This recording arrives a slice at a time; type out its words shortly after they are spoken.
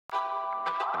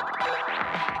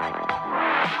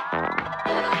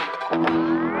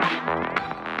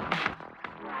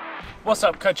What's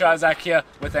up, Coach Isaac here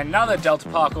with another Delta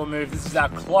Parkour move. This is our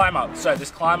climb up. So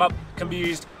this climb up can be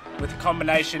used with a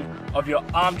combination of your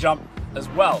arm jump as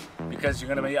well, because you're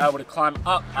going to be able to climb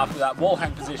up after that wall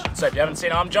hang position. So if you haven't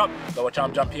seen arm jump, go watch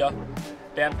arm jump here.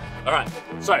 Bam. Alright,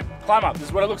 so climb up, this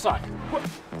is what it looks like.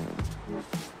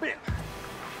 Bam.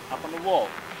 Up on the wall,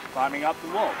 climbing up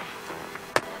the wall.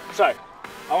 So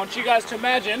I want you guys to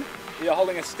imagine you're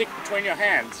holding a stick between your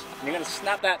hands, and you're going to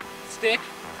snap that stick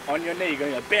on your knee. You're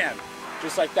going to go bam,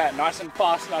 just like that, nice and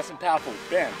fast, nice and powerful,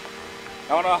 bam.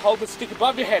 I want to hold the stick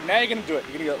above your head. Now you're going to do it.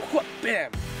 You're going to go whoop,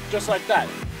 bam, just like that.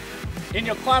 In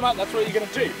your climb up, that's what you're going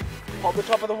to do. Hold the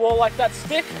top of the wall like that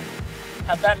stick,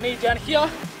 have that knee down here,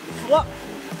 flop,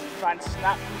 try and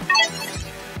snap.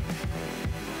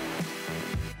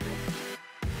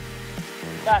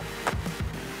 That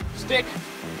stick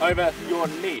over your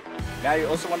knee. Now you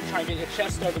also want to try and get your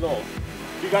chest over the wall.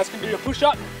 You guys can do your push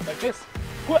up like this.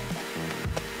 Whoop.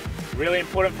 Really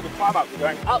important for the climb up. We're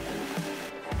going up,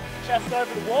 chest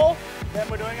over the wall, then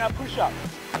we're doing our push up.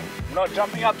 We're not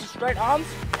jumping up to straight arms,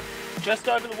 chest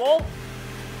over the wall,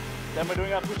 then we're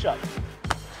doing our push up.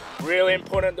 Really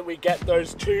important that we get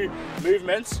those two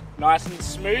movements nice and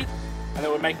smooth, and that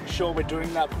we're making sure we're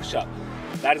doing that push up.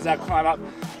 That is our climb up.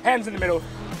 Hands in the middle.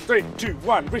 3, 2,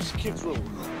 1, Rich Kids rule.